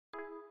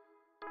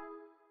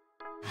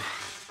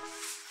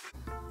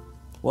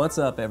What's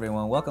up,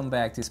 everyone? Welcome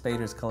back to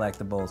Spader's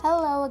Collectibles.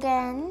 Hello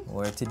again.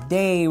 Where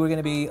today we're going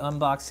to be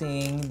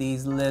unboxing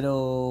these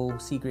little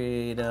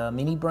secret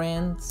mini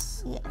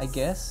brands, Yes. I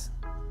guess.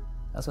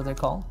 That's what they're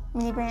called?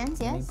 Mini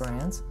brands, yes. Mini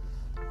brands.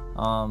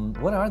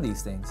 What are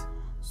these things?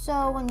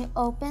 So when you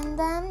open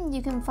them,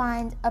 you can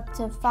find up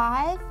to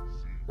 5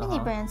 mini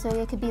brands. So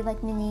it could be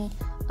like mini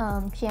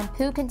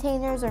shampoo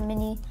containers or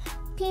mini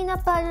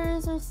peanut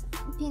butters or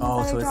peanut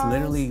butter so it's jars.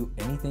 literally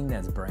anything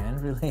that's brand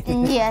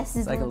related? Yes.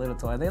 It's like a little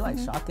toy. Are they like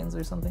Shopkins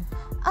or something?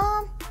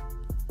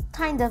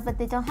 Kind of, but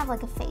they don't have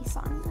like a face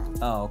on them.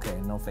 Oh, okay.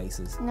 No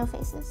faces. No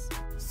faces.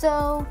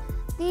 So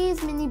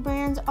these mini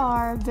brands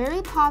are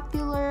very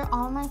popular.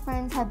 All my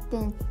friends have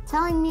been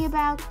telling me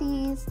about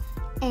these,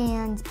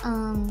 and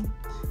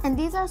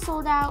these are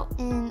sold out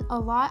in a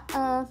lot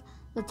of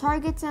the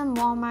Targets and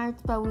Walmarts,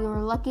 but we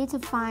were lucky to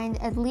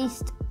find at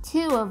least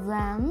 2 of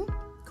them.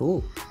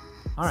 Cool.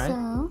 All right.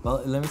 So,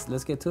 well,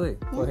 let's get to it.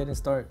 Yeah. Go ahead and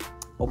start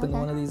opening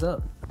one of these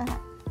up. Okay.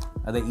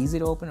 Are they easy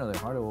to open or are they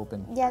hard to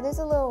open? Yeah, there's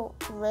a little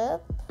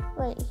rip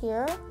right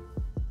here.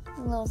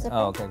 A little zipper.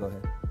 Oh, okay, go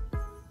ahead.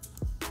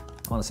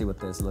 I want to see what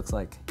this looks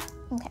like.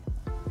 Okay.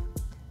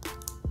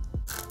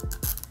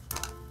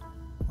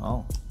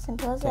 Oh.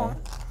 Simple as Okay.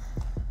 that.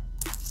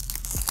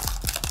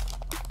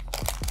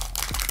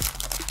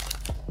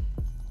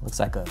 Looks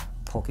like a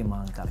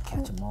Pokemon gotta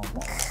catch 'em all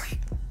ball.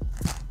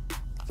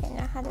 Okay,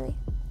 now how do we...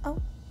 Oh,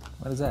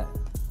 What is that?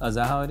 Oh, is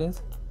that how it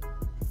is?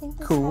 I think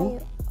that's Cool.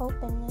 how you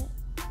open it.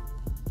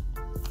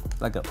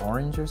 Like an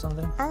orange or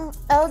something? I don't...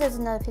 Oh, there's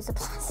another piece of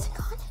plastic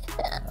on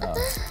it.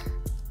 Oh.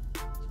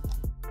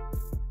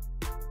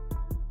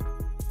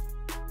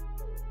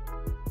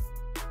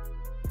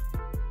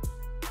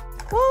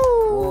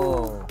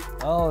 Whoa.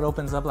 Oh, it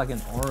opens up like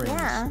an orange.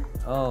 Yeah.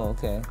 Oh,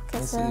 okay.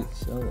 Let me so-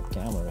 see. Show the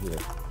camera here.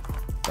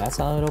 That's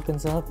how it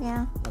opens up?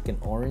 Yeah. Like an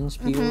orange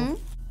peel?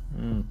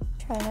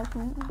 Try to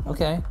open it.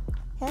 Okay.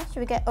 Okay, should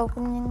we get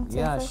opening?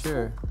 Yeah, first?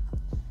 sure.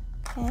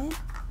 Okay.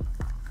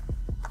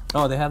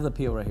 Oh, they have the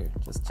peel right here.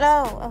 Just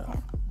Oh, pull it okay.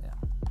 off.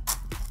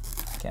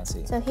 Yeah. Can't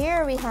see. So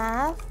here we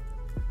have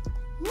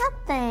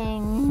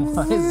nothing.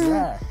 What is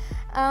that?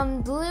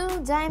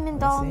 Blue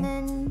diamond Let me see.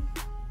 almond.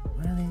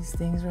 What are these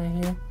things right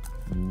here?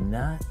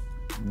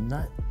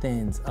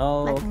 Nothings.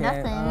 Oh, Like okay.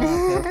 nothing.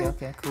 Oh,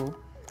 okay, cool.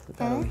 Put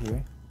that Okay. over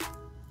here.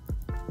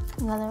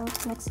 Another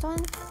next one.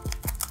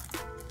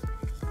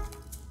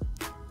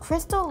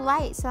 Crystal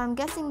Light. So I'm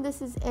guessing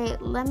this is a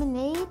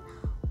lemonade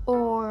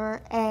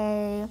or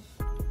a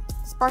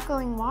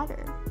sparkling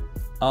water.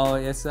 Oh,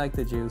 it's like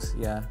the juice,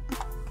 yeah.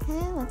 Okay,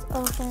 let's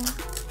open.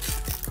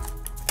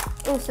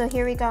 Oh, so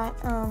here we got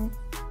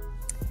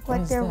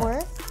what is they're that?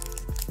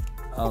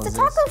 worth. Oh, It's a this-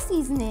 taco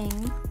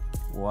seasoning.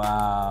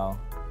 Wow.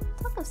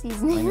 Taco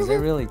seasoning. Like, is there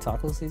really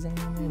taco seasoning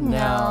in there?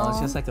 No. It's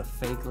just like a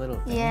fake little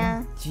thing.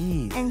 Yeah.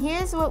 Jeez. And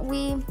here's what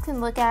we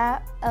can look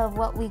at of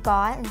what we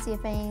got and see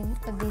if any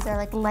of these are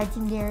like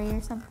legendary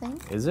or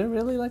something. Is there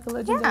really like a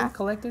legendary Yeah.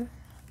 collector?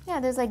 Yeah,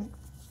 there's like,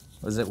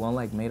 Was it one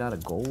like made out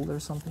of gold or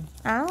something?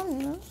 I don't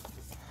know.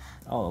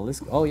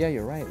 Oh yeah,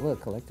 you're right.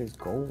 Look, collector's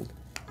gold.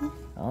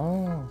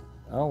 Oh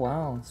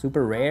wow,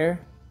 super rare.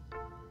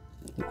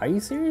 Are you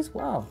serious?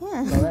 Wow.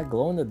 Yeah. No, that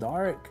glow in the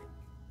dark.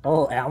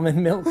 Oh,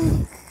 almond milk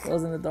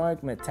glows in the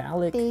dark,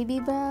 metallic. Baby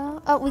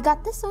Bell. Oh, we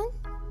got this one.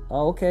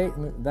 Oh, okay,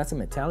 that's a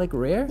metallic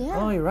rare. Yeah.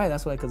 Oh, you're right.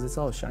 That's why, because it's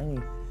all shiny.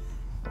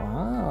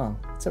 Wow,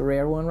 it's a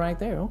rare one right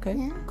there. Okay,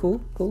 Yeah. cool.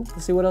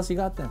 Let's see what else you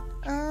got then.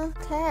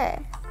 Okay,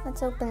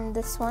 let's open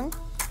this one.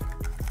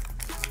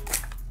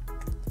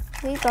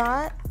 We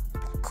got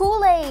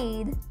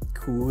Kool-Aid.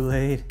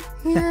 Kool-Aid.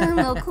 Yeah,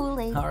 little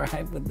Kool-Aid. All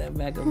right, put that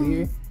back over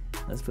here.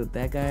 Let's put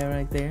that guy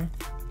right there.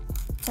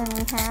 Then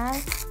we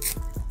have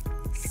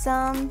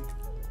some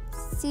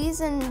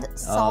seasoned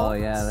salt. Oh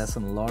yeah, that's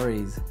some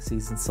Lorry's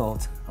seasoned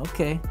salt.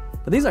 Okay,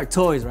 but these are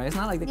toys, right? It's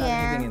not like they got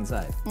Yeah. anything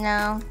inside.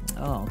 No.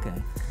 Oh, okay.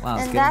 Wow,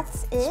 it's And good.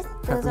 that's it.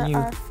 Those Prepping you-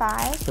 are our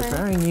 5. for-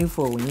 Preparing you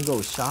for when you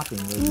go shopping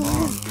with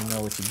mom. You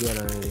know what you get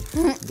already.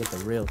 You get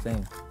the real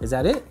thing. Is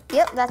that it?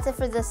 Yep, that's it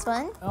for this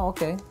one. Oh,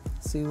 okay.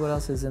 Let's see what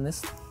else is in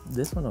this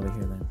one over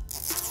here then.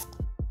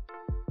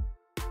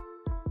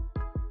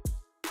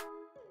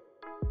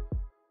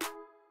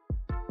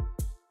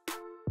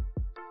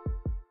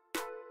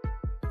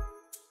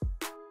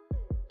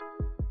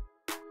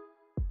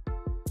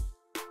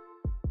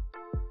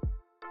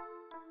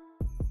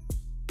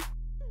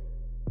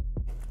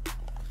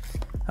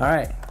 All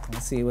right,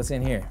 let's see what's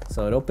in here.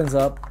 So it opens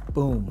up,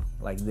 boom,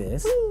 like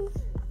this.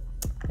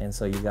 And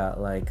so you got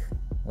like,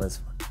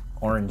 what's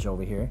orange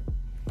over here.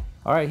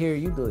 All right, here,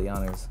 you do the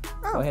honors.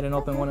 Go ahead and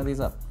open one of these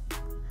up.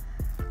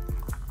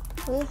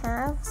 We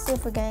have, see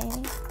if we get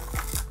any.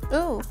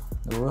 Ooh,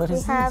 What we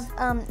is have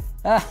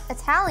this?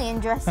 Italian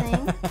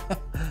dressing.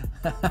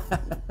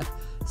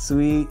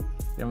 Sweet.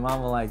 Your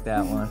mama liked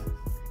that one.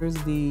 Where's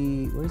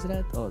it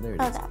at? Oh, there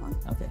it is. Oh, that one.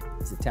 Okay,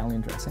 it's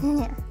Italian dressing.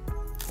 Yeah.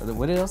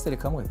 What else did it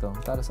come with though?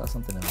 I thought I saw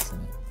something else in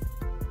it.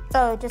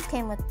 Oh, it just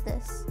came with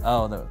this.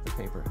 Oh, the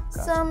paper.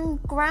 Gotcha. Some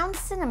ground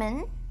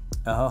cinnamon.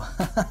 Oh,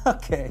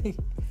 okay.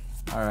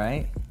 All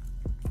right.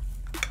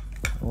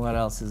 What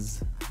else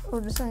is? Oh,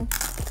 this one.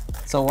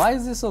 So why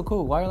is this so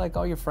cool? Why are like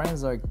all your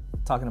friends like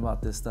talking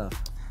about this stuff?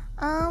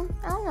 I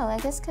don't know. I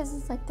guess because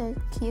it's like they're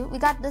cute. We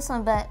got this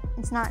one, but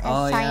it's not as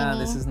shiny. Oh yeah,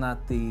 this is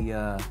not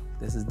the.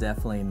 This is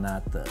definitely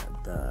not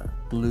the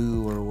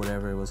blue or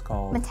whatever it was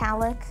called.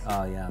 Metallic.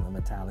 Oh yeah, the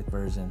metallic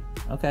version.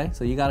 Okay,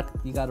 so you got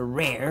a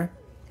rare.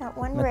 Got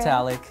one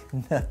metallic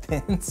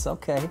pins.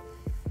 Okay.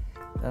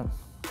 That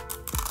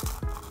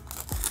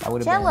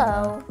would have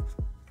Jello.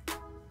 been.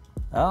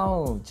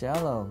 Oh,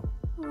 Jello.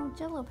 Oh,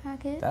 Jello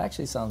packet. That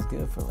actually sounds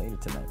good for later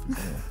tonight for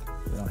dinner.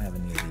 We don't have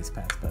any of these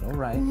packs, but all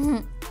right.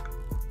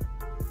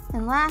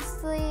 And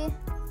lastly,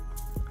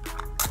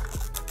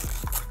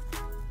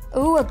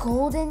 ooh, a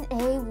golden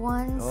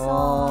A1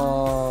 sauce.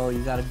 Oh,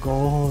 you got a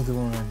gold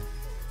one.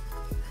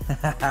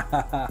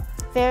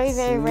 Very,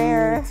 very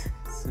rare.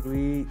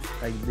 Sweet.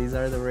 Like these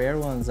are the rare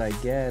ones, I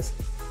guess,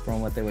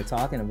 from what they were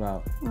talking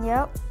about.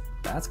 Yep.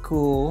 That's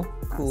cool.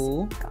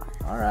 Cool.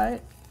 All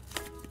right.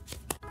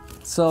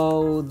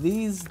 So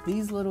these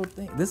little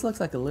things. This looks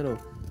like a little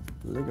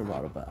liquor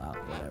bottle, but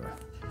whatever.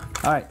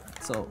 All right.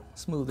 So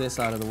smooth this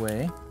out of the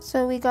way.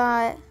 So we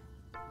got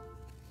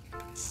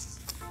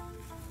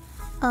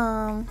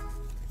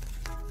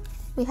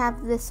we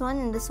have this one,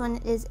 and this one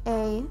is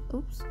a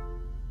oops.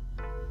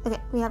 Okay,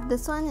 we have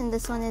this one, and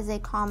this one is a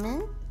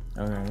common.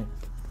 All right.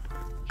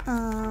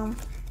 I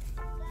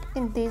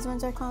think these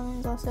ones are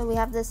commons also. We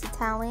have this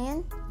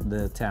Italian.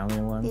 The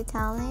Italian one. The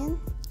Italian.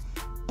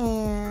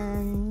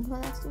 And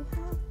what else do we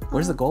have?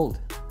 Where's the gold?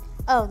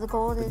 Oh, the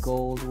gold is... The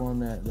gold one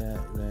that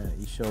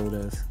you showed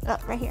us. Oh,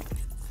 right here.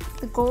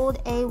 The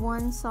gold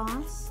A1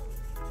 sauce.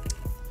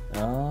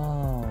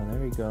 Oh,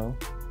 there we go.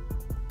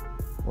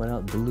 What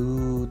else?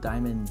 Blue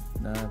diamond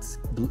nuts.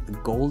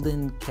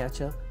 Golden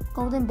ketchup.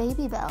 Golden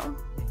Baby Bell.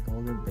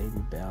 Golden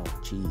Baby Bell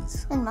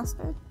cheese. And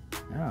mustard.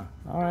 Yeah.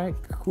 All right.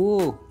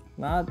 Cool.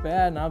 Not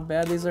bad. Not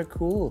bad. These are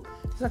cool.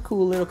 These are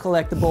cool little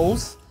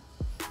collectibles,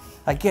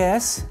 I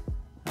guess.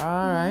 All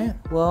right.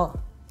 Well,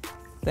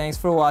 thanks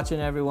for watching,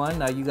 everyone.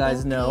 Now you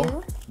guys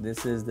know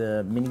this is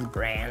the mini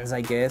brands,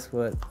 I guess,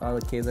 what all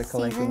the kids are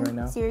collecting right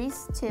now.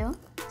 Series 2.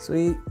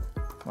 Sweet.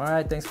 All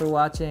right. Thanks for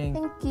watching.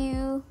 Thank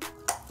you.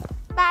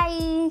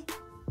 Bye.